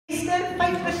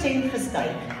5%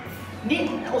 gestyg. Nie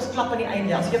ons klap aan die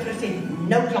einde. As juffrou sê,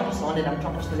 nou klap ons hande, dan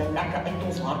klap ons hulle lekker uit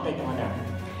ons hart uit hande.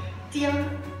 Tia,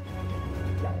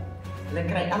 ja, hulle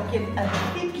kry elkeen 'n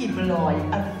bietjie blaai,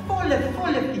 'n volle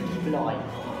bietjie blaai.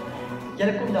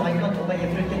 Julle kom daai kant op by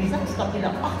juffrou Teresa, stap julle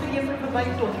agter juffrou verby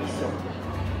tot hierso.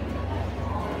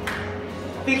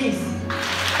 Bietjies.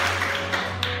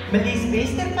 Melis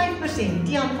Wester 5%,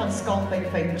 Tiaan van Skalkwyk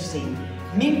 5%,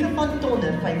 Minke van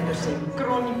Tonner 5%,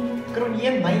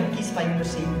 Kronje Myntjies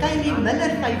 5%, Kylie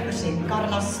Miller 5%,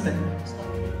 Carla Smit.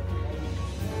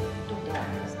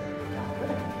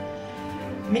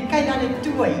 Mikaela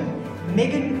Letoy,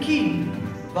 Megan Kien,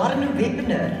 Warno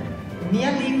Webner,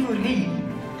 Nelly Fourie,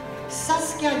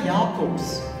 Saskia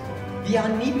Jacobs,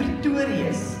 Vianney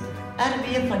Pretorius,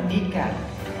 RW van Niekerk.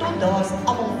 Tot daar is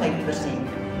almal 5%.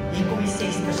 Hier kom die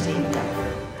 6%.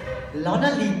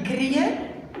 Lanalie Kreer,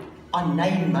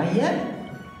 Anay Meyer,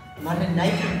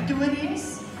 Marinay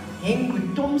Pretorius, Henko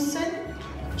Thompson,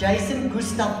 Jason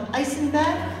Gustav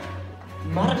Eisenberg,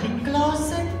 Marlie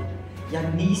Klaasen,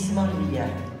 Janice Marlee.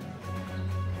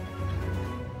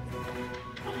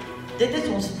 Dit is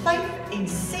ons 5 en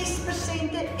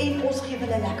 6% en ons gee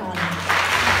hulle lekker hande.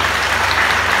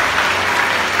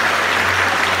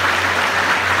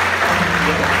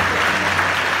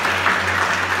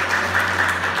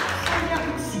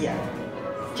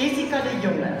 Jessica de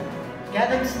Jonge,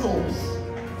 Gavin Stolz,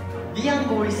 Dian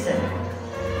Boysen,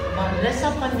 Marissa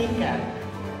van Niekerk,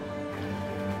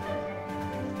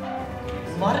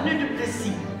 Marne du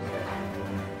Plessis,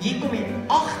 hier kom die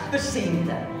 8%,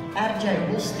 RJ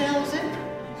Hostelsen,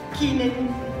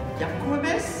 Keenan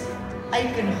Jacobus,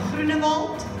 Eiken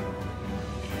Groenewald,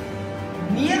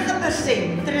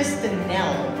 9% Tristan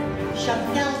Nel,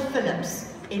 Chantel Phillips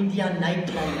en Dianay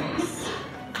Kleinhuis.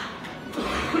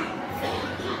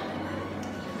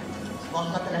 Wag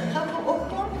dat hulle gou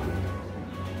opkom.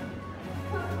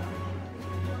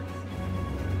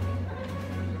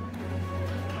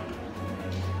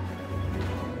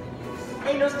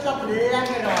 En ons klap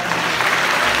lekker aan.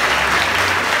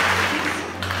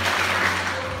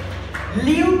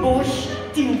 Leo Bosch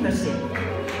 10%.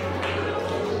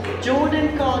 Jordan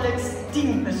Carlix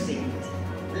 10%.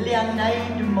 Leanay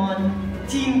Duman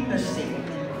 10%.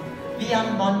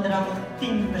 Vian Wandrag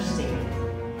 10%.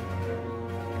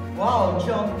 Wow,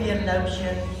 Jean-Pierre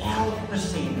Loubser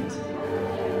 11%.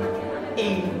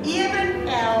 En Eben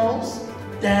Els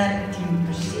 13%.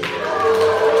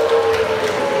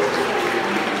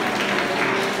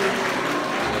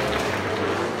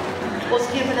 Ons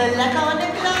gee hulle lekker aan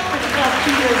die klap en klap.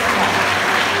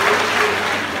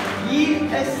 Hier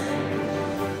is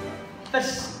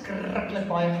verskriklik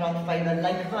baie graad 5.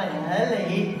 Lyk my hulle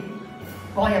het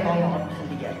baie hard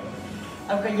geleer.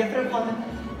 Okay, juffrou gaan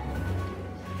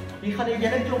wie gaan die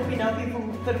hele klompie nou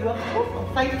verhoog op?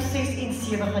 5, 6 en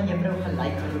 7 gaan juffrou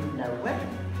gelyk groep nou, hoor?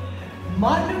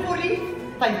 Marlemorie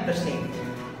 5%.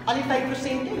 Al die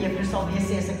 5%, juffrou sal weer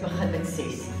sê as ek begin met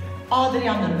 6.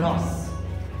 Adrian Ras,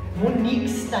 Monique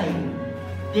Stein,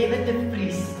 David de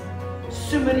Vries,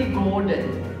 Sumerie Gordon,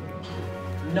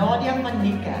 Nadia van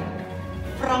Niekerk,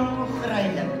 Franco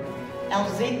Greiling,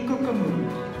 Elzette Kokemoe,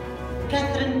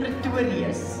 Catherine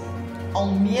Pretorius,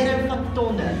 Almere van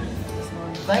Tonner,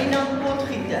 Wynand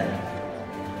Potgieter,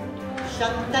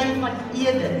 Chantay van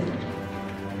Eden.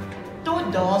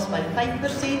 Tot daas by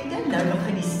 5%, nou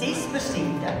begin die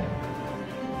 6%.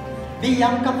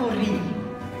 Bianca Fourie,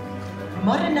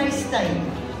 Marinay Stein,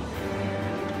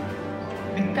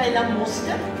 Mikaela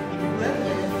Moster,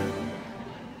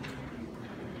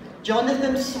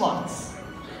 Jonathan Swarts,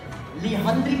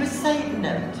 Leandri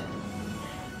Besuidenhout,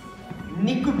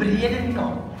 Nico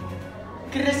Bredenkamp,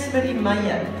 Chris Marie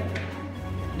Meyer.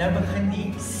 Nou begin die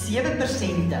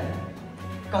 7%.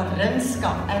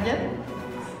 Karinska Adam,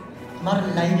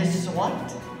 Marleide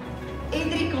Swart,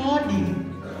 Edric Hardy,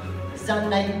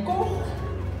 Zanay Koch,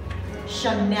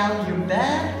 Chanel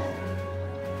Joubert,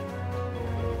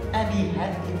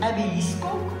 Abby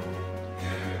Hiskok,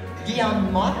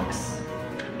 Dian Marx,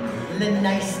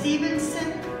 Lenay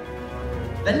Stevenson,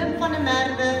 Willem van der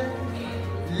Merwe,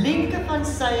 Linke van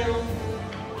Sail,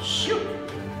 Sjoep,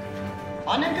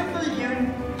 Anneke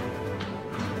Viljoen,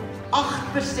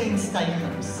 8%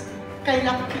 stygings.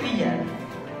 Kyla Kreer,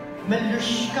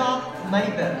 Melushka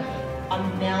Meiberg,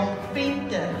 Annel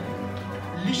Venter,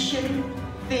 Lucien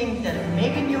Venter,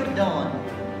 Megan Jordaan,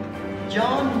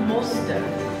 John Moster,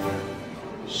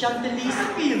 Chantalise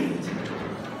Field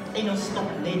en ons stop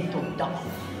net tot dag.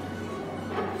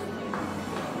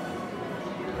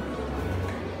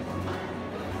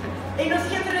 En ons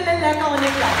gee vir hulle lekker aan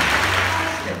die klap.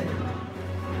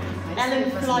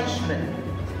 Ellen Fleischman,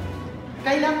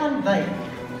 Kayla van Wyk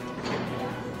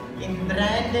en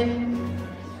Brandon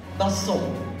Basson.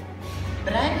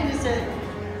 Brandon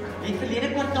het verlede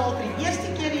kwartaal vir die eerste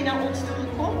keer hier na ons toe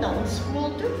gekom, na ons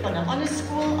skool toe, van 'n ander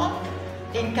skool af,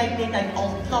 en kyk net, hy het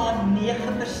al klaar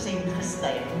 9%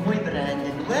 gestyg. Mooi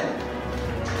Brandon, hoor?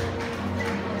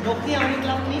 Nog nie aan die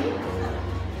klap nie?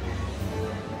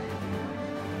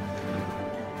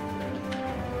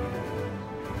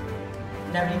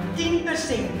 Nou die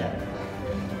 10%.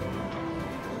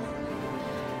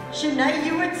 Shanae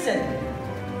Hewitson,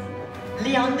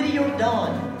 Leandri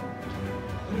Jordaan,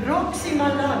 Roxy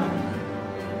Malan,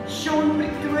 Sean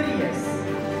Pretorius,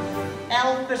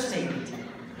 11%.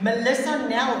 Melissa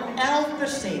Nel,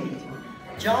 11%.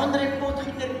 John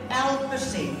Potgieter,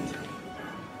 11%.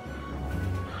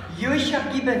 Joshua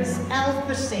Gibbons,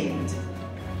 11%.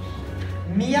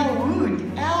 Mia Hood,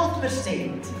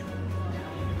 11%.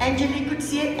 Angelique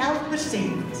Coetzee,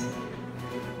 11%.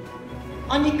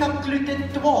 Annika Kloete,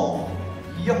 12%.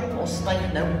 Jong, ons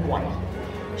styg nou kwaai.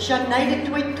 Shanae de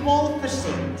Tooi,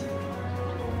 12%.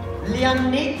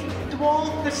 Leanet,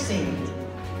 12%.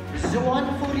 Zoan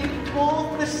Fourie,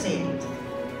 12%.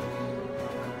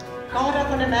 Cara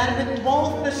van der Merwe,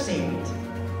 12%.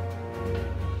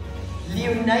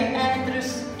 Leonie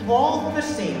Andrews,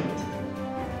 12%.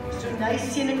 Sonay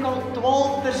Senekal,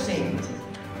 12%.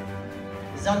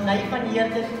 Zanay van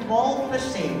Heerde,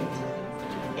 12%.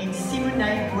 En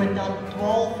Simonay Botha,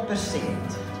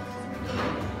 12%.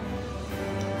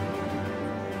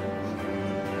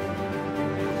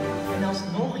 En als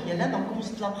nog julle, dan kom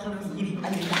ons klap gou hierdie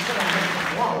uit.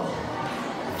 Wow.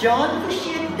 John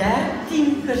Boucher,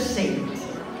 13%.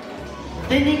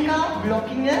 Denika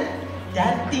Blokkinger,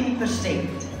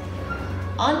 13%.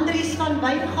 Andries van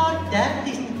Wijngaard,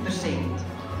 13%.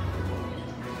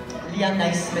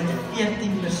 Lianne Smit,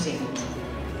 14%.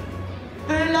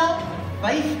 Perla,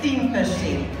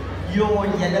 15%. Jo,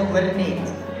 julle hoor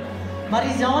net.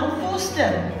 Marizaan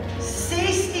Foster,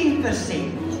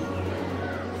 16%.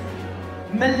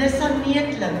 Melissa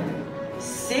Neetling,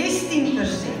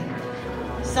 16%.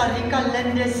 Sarika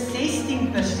Linde,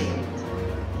 16%.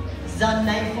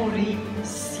 Zanay Fourie,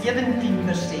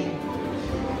 17%.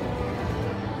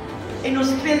 En ons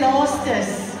twee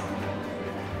laastes,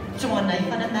 Tshwanay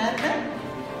van der Merwe,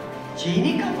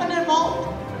 Jenica van der Walt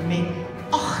met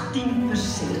 18%.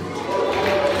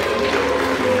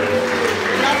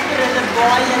 Laat vir hulle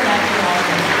baie lekker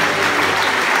hande.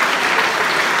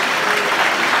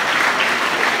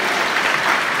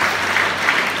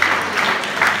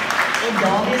 En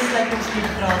daarmee sluit ons die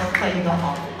graad 5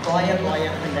 af. Baie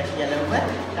geluk julle, hoor.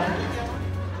 Dankie.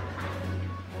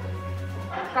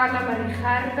 Carla Marie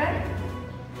Gerber,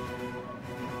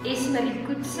 Esmerie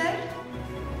Koetser,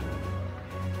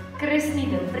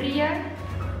 Christine de Vree,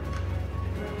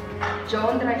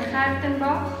 John Drey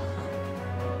Gertenbach,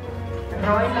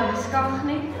 Raila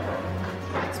Beskagnet,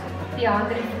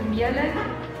 Deandre Vermeulen,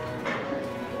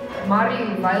 Mario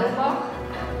Weilbach,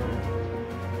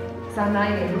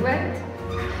 Zanay Rood,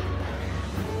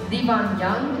 Divan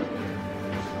Jan,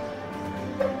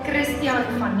 Christian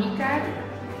van Niekerk,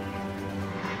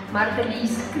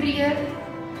 Martelies Kreer,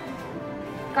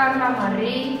 Carla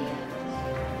Maree,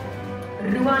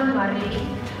 Ruan Maree,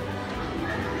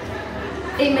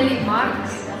 Emily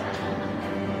Marx,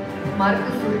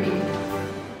 Marco Fourie.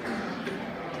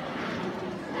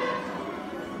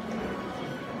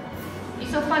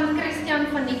 Hierso van Christian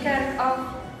van Niekerk af,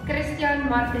 Christian,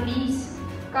 Martelies,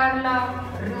 Carla,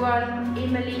 Ruan,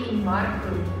 Emily en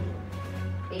Marco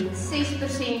het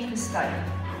 6%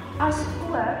 gestyg. As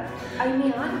ook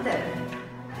Amy Hunter,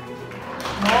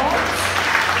 Maats,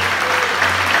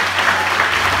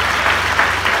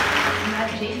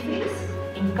 Matt Jeffries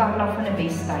en Carla van der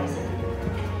Westhuizen.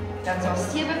 Dan is al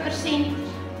 7%,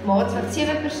 Maats wat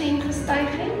 7% gestyg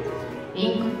het,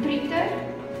 Henko Trieter,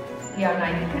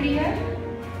 Leanne Kreer,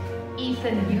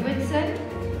 Ethan Hewitson,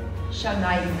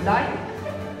 Shanae Blyk,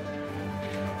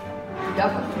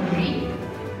 Jacques Fourie,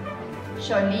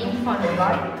 Charlene van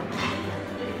Wyk,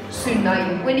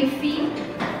 Sunay Winifie,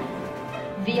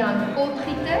 Vian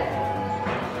Potgieter.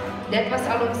 Dit was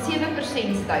al op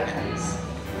 7% stygings.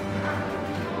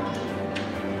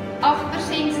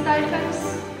 8% stygings,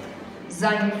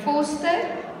 Zane Foster,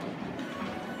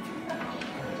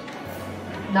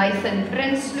 Nathan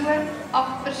Prinsloo,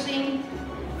 8%,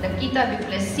 Nikita Du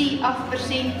Plessis,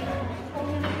 8%,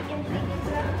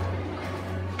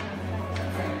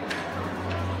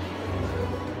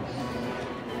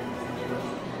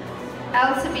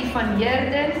 Elsabie van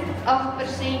Heerden,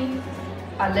 8%,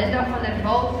 Alinda van der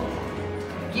Walt,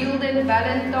 Gilden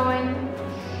Valentine,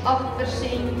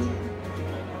 8%,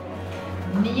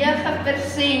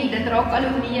 9%, dit raak al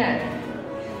hoe meer.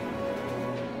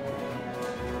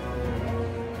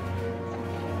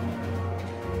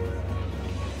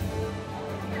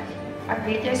 Ek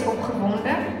weet jy is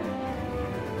opgewonde.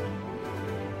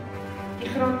 Die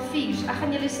graad 4's, ek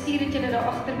gaan julle stuur dat julle daar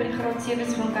agter by die graad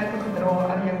 7's gaan kyk hoe gedra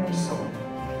aan jou wissel.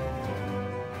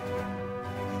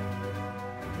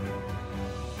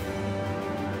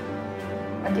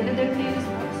 Wat julle dink nie is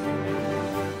wat?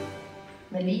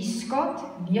 Melie Scott,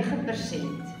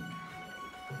 9%.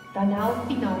 Daniel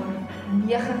Pinaar,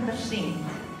 9%.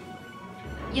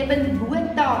 Eben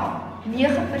Botha,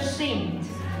 9%.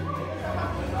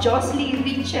 Jocelyn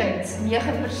Richards,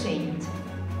 9%.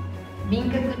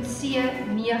 Minke Kutse,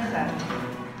 9%.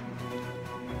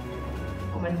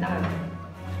 Kom het nou.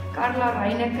 Carla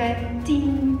Reineke,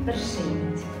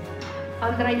 10%.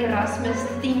 André Erasmus,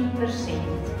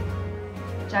 10%.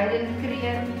 Jaden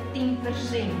Kreer,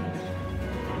 10%.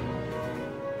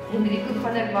 Henrico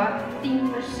van der Walt,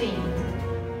 10%.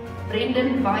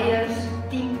 Brendan Beyers,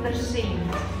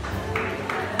 10%.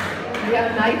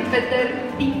 Leonay Pitter,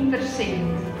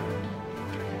 10%.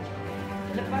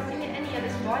 Hulle pas nie in, julle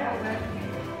is baie ouer.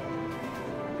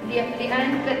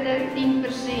 Leanne Pitter,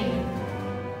 10%.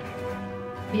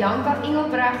 Bianca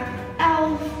Engelbrecht,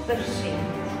 11%.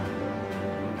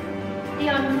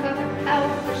 Tian Vik,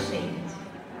 11%.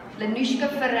 Lenushka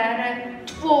Ferreira,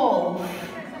 12%.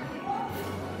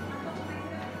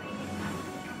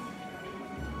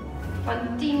 Van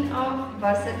 10 af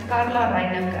was dit Carla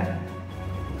Reineke.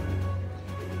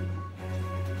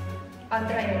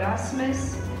 André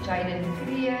Erasmus, Jaden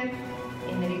Kreer,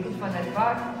 Enrico van der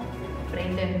Walt,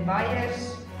 Brendan Beyers,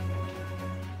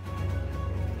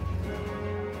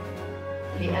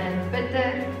 Leanne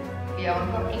Pitter,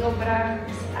 Bianca Engelbrecht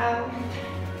is 11,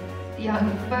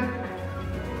 Tian Vik,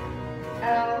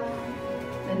 11,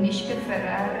 Lenushka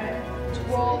Ferreira,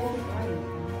 12.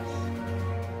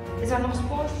 Is daar nog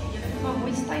spasie? Jy moet maar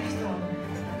mooi styf staan.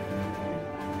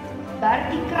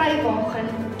 Bertie Kruiwagen,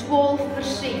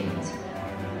 12%.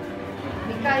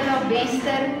 Michaela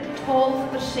Wester,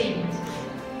 12%.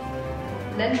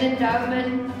 Linden Douman,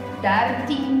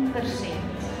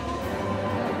 13%.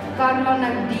 Carla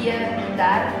Naudee,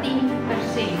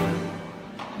 13%.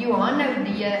 Johan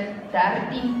Naudee,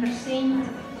 13%.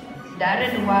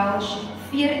 Darren Welsh,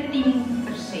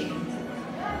 14%.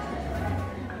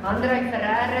 André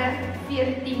Ferreira,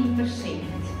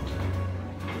 14%.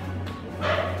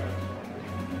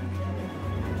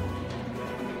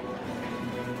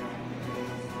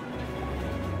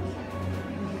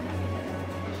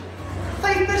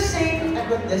 Ek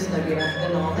wil dis nou die regte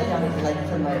name, ja, dit lyk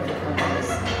vir my of dit kan wees.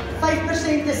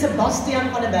 5% is Sebastian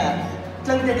van der Berg.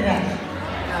 Klink dit reg?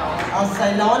 Ja. As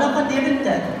Lana van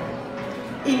Deventer,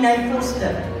 Inay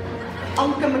Foster,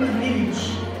 Anke McNelich,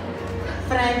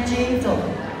 Frank Gentle.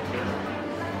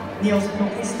 Nee, ons het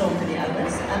nog nie stil vir die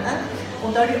ouers.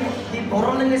 Onthou die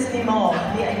borreling is in die maag,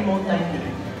 nie uit die mond uit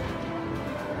nie.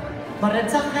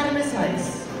 Maritza Germeshuis,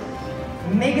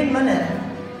 Megan Miller,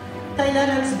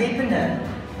 Taylor Wepende,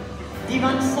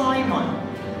 Divan Saaiman.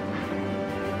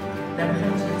 Dan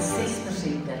begin ons met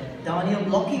 6%. Daniel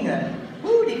Blokkinger.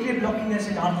 Die twee Blokkingers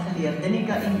het hard geleer,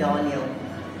 Dinika en Daniel.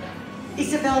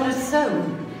 Isabel Rousseau,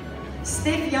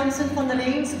 Stef Jansen van der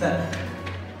Rensburg,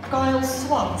 Kyle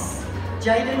Swarts,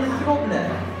 Jaden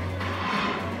Grobler.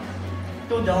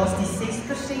 Tot daar is die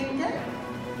 6%,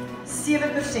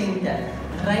 7%,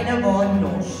 Reina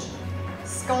Waardenors,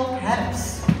 Skalk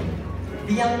Herbs,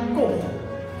 Bian Koch,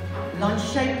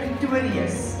 Lanshay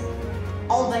Pretorius,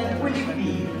 Aldijn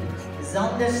Olivier,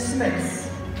 Zander Smits,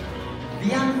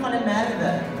 Bian van der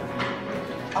Merwe,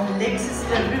 Alexis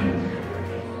Leroux,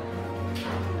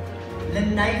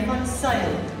 Lenay van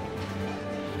Seil,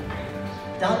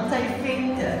 Dante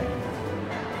Venter,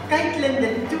 Kaitlin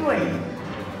de Tooi,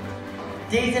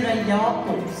 Desiree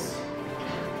Jacobs,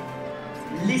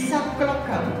 Lisa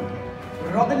Klokkou,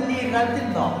 Robin Lee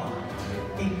Rautenbach,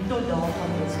 en tot daar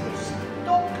van ons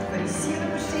stop vir die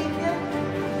 7%.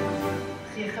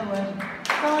 Gee gewoon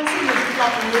kansie, jy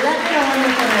klap lekker hande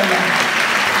vir hulle.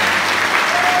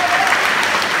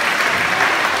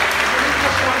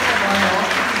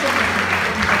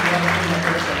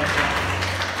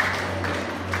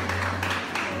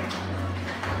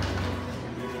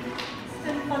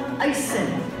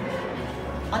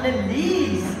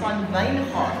 Annelies van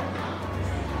Wijngaard,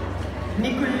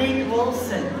 Nicolette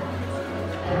Wilson,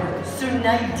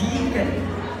 Sunay Deacon,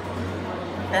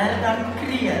 Berda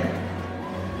Kreer.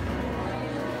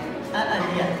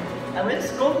 Nee, ouwens,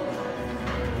 kom.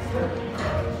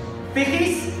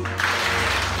 Piggies.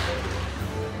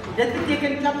 Dit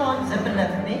beteken klap aan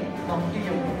zipperlig, nee? Dank jy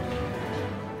jong.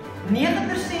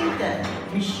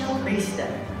 9% Michelle Beste.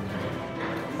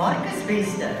 Marcus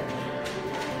Beste.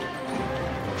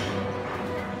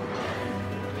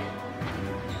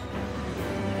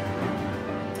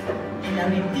 En nou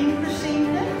die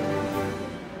 10%.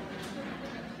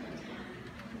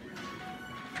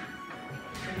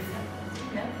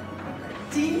 Ja.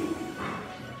 10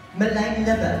 Melijn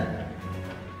Libbe.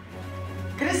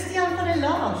 Christian van der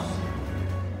Laars.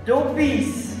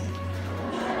 Doppies.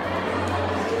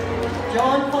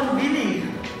 John van Willig.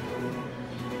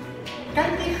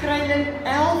 Katie Greiling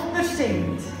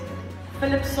 11%.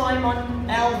 Philip Simon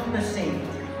 11%.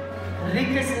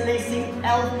 Rikus Lessing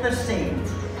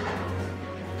 11%.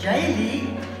 Jaylee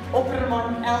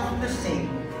Opperman 11%.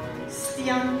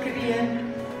 Stian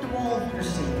Kreen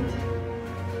 12%.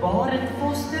 Barend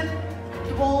Foster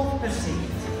 12%.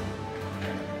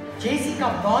 Jessica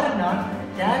Barnard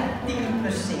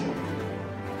 13%.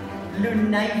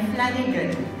 Lunay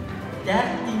Flanagan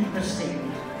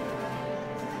 13%.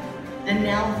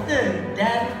 Danelle Thur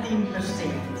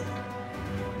 13%.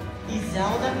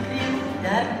 Iselda Kreen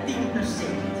 13%.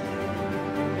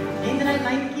 Hendrey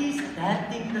Mynkies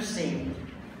 13%.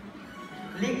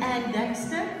 Leanne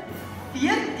Dexter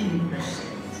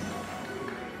 14%.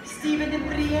 Steven de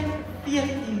Pree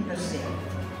 14%.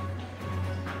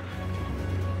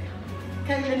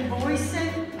 Kaylin Boysen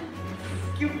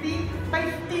QP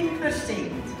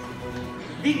 15%.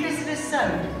 Wikus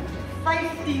Rousseau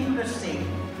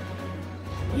 15%.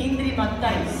 Henry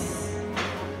Matthys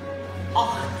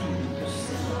 18%.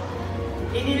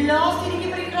 En die laaste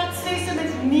enetjie vir die graad 6 met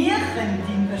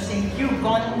 19%.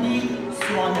 Giovanni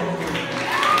Swanepoel.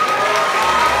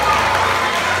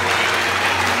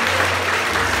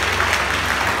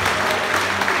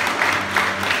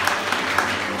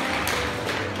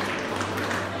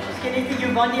 Ek het vir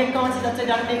Giovanni 'n kans dat sy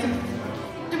dan net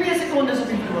 2 sekondes op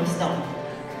die vloer staan.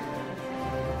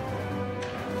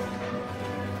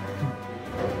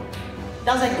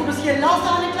 Dan sy kom ons gee 'n laaste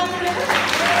hande klap vir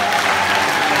hulle.